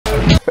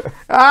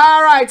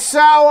All right,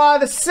 so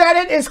the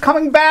Senate is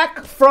coming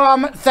back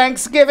from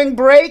Thanksgiving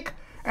break,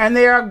 and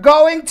they are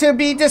going to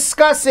be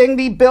discussing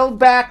the Build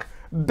Back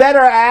Better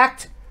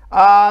Act.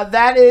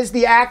 That is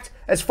the act,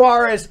 as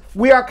far as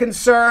we are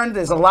concerned.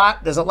 There's a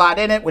lot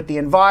in it with the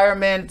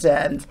environment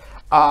and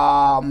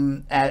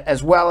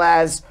as well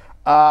as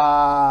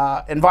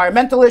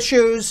environmental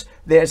issues.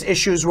 There's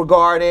issues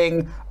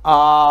regarding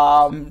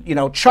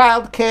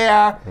child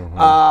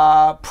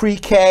care,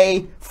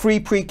 pre-K, free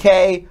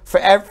pre-K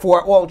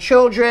for all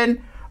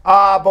children.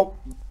 But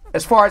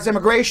as far as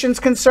immigration's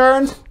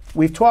concerned,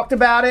 we've talked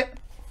about it.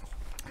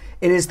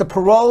 It is the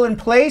parole in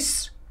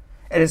place.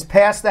 It has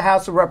passed the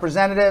House of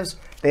Representatives.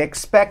 They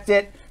expect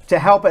it to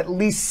help at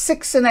least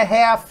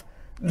 6.5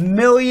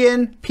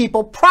 million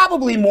people,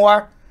 probably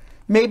more,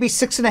 maybe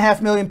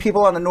 6.5 million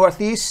people on the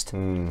Northeast.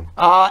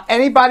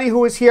 Anybody who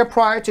was here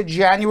prior to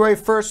January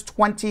 1st,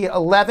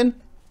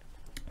 2011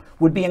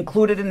 would be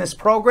included in this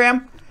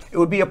program. It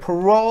would be a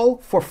parole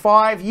for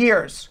 5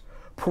 years.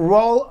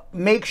 Parole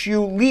makes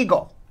you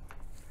legal.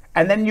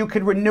 And then you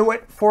could renew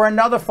it for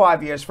another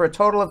 5 years. For a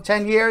total of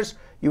 10 years,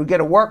 you would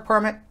get a work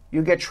permit,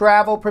 you get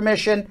travel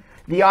permission.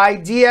 The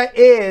idea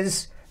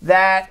is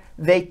that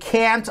they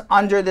can't,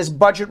 under this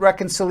budget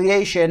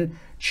reconciliation,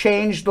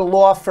 change the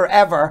law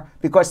forever,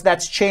 because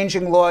that's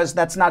changing laws,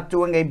 that's not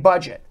doing a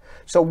budget.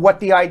 So what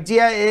the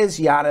idea is,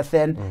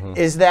 Jonathan,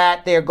 is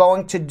that they're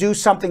going to do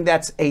something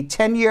that's a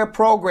 10-year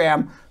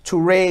program to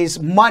raise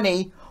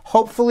money.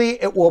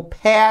 Hopefully it will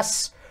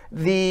pass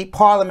the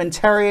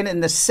Parliamentarian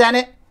in the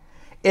Senate.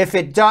 If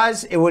it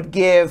does, it would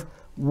give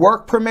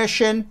work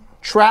permission,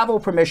 travel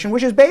permission,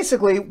 which is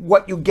basically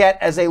what you get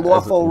as a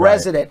lawful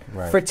resident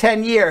for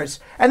 10 years.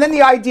 And then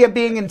the idea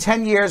being, in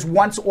 10 years,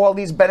 once all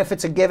these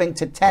benefits are given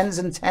to tens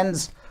and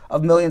tens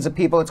of millions of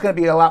people, it's going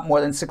to be a lot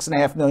more than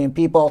 6.5 million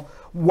people.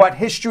 What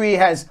history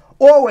has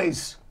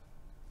always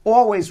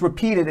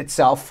repeated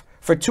itself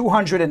for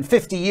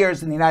 250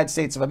 years in the United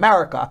States of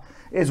America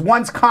is,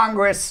 once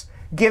Congress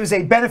gives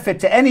a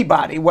benefit to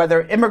anybody,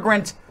 whether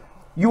immigrant,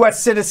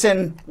 U.S.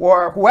 citizen,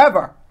 or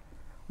whoever,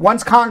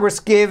 once Congress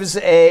gives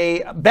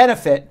a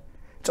benefit,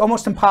 it's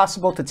almost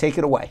impossible to take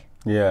it away.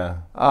 Yeah.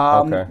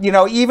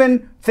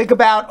 Even think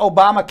about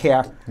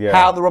Obamacare. Yeah,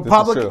 how the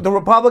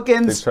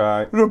Republicans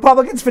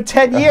for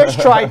 10 years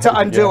tried to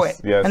undo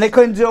it, yes. and they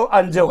couldn't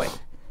undo it.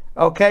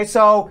 Okay,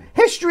 so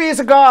history is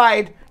a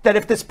guide that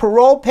if this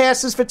parole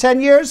passes for 10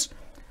 years,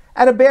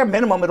 at a bare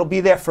minimum, it'll be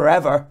there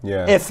forever.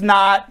 Yeah. If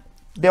not,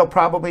 they'll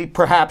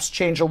perhaps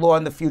change a law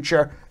in the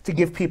future to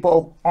give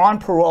people on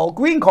parole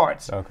green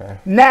cards. Okay.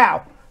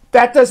 Now,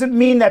 that doesn't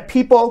mean that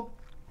people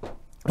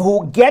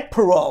who get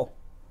parole,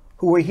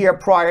 who were here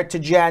prior to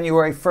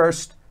January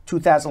 1st,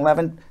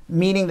 2011,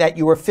 meaning that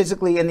you were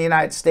physically in the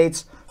United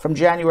States from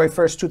January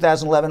 1st,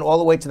 2011, all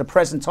the way to the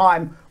present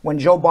time when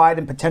Joe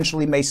Biden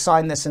potentially may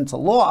sign this into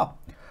law,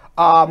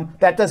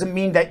 that doesn't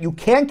mean that you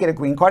can't get a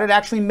green card. It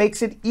actually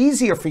makes it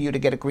easier for you to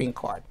get a green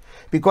card,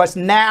 because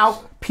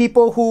now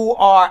people who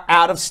are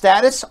out of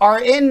status are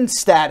in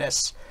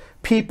status.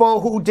 People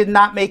who did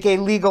not make a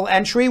legal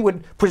entry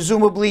would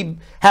presumably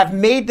have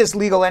made this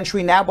legal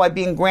entry now by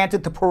being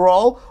granted the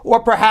parole, or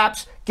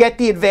perhaps get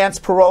the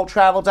advanced parole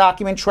travel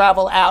document,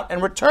 travel out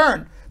and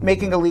return,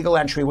 making a legal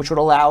entry, which would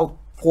allow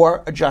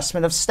for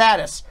adjustment of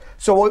status.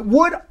 So it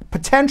would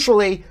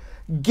potentially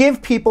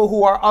give people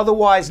who are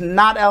otherwise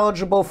not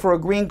eligible for a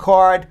green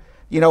card,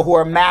 who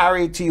are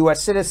married to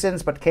U.S.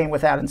 citizens but came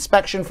without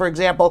inspection, for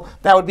example,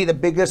 that would be the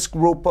biggest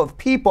group of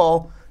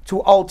people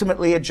to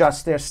ultimately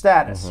adjust their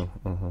status.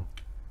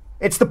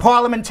 It's the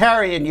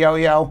parliamentarian,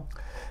 yo-yo.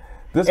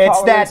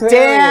 It's that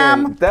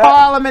damn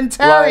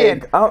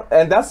parliamentarian.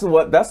 And that's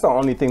the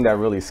only thing that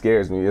really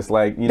scares me. It's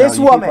like, this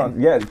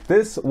woman.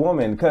 This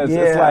woman, because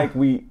it's like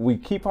we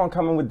keep on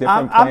coming with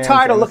different I'm plans.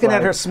 tired of looking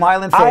at her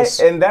smiling face.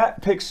 And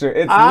that picture,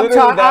 it's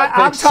literally that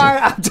picture.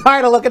 I'm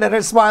tired of looking at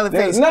her smiling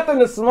face. There's nothing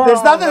to smile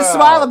There's nothing to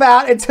smile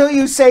about until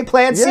you say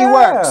Plan C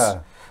works.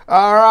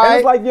 All right. And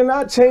it's like, you're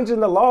not changing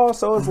the law,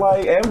 so it's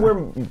like, and we're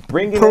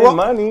bringing in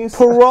money.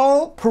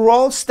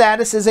 Parole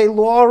status is a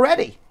law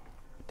already.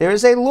 There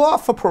is a law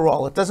for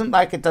parole. It doesn't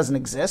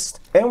exist.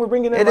 And we're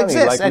bringing in money. It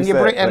exists,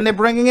 like and they're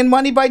bringing in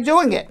money by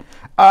doing it.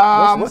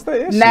 What's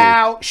the issue?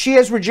 Now, she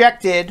has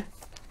rejected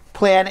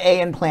Plan A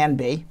and Plan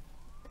B.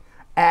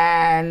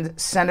 And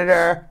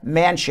Senator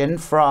Manchin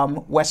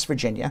from West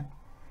Virginia,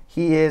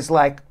 he is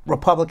like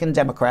Republican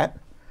Democrat.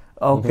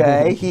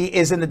 Okay, he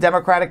is in the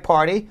Democratic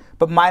Party,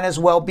 but might as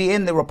well be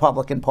in the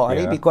Republican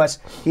Party because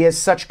he has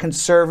such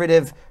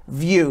conservative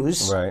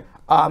views. Right.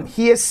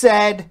 He has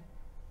said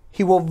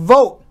he will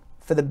vote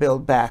for the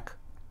Build Back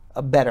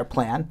a Better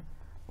plan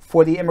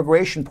for the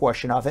immigration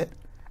portion of it,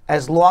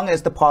 as long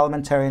as the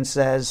parliamentarian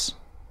says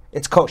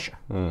it's kosher.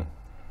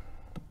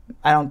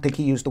 I don't think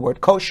he used the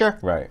word kosher.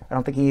 Right. I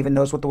don't think he even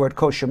knows what the word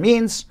kosher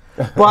means.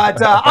 But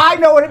I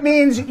know what it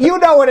means. You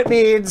know what it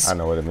means. I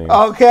know what it means.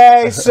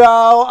 Okay,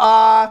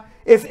 so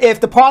if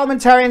the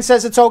parliamentarian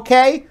says it's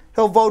okay,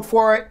 he'll vote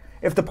for it.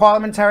 If the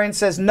parliamentarian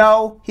says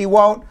no, he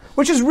won't,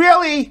 which is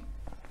really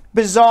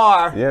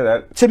bizarre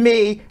to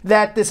me,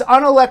 that this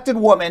unelected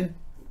woman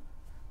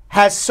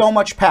has so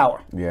much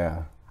power.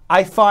 Yeah.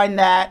 I find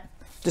that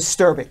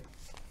disturbing.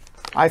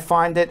 I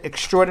find it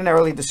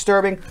extraordinarily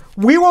disturbing.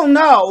 We will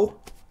know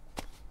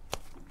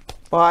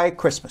by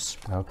Christmas.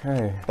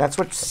 Okay. That's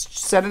what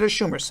Senator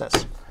Schumer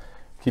says.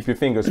 Keep your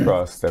fingers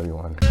crossed,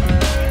 everyone.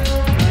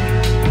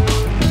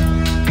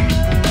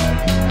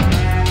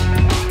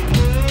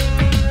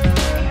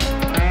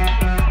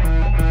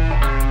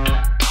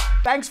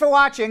 Thanks for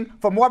watching.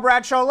 For more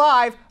Bradshaw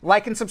Live,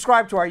 like and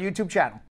subscribe to our YouTube channel.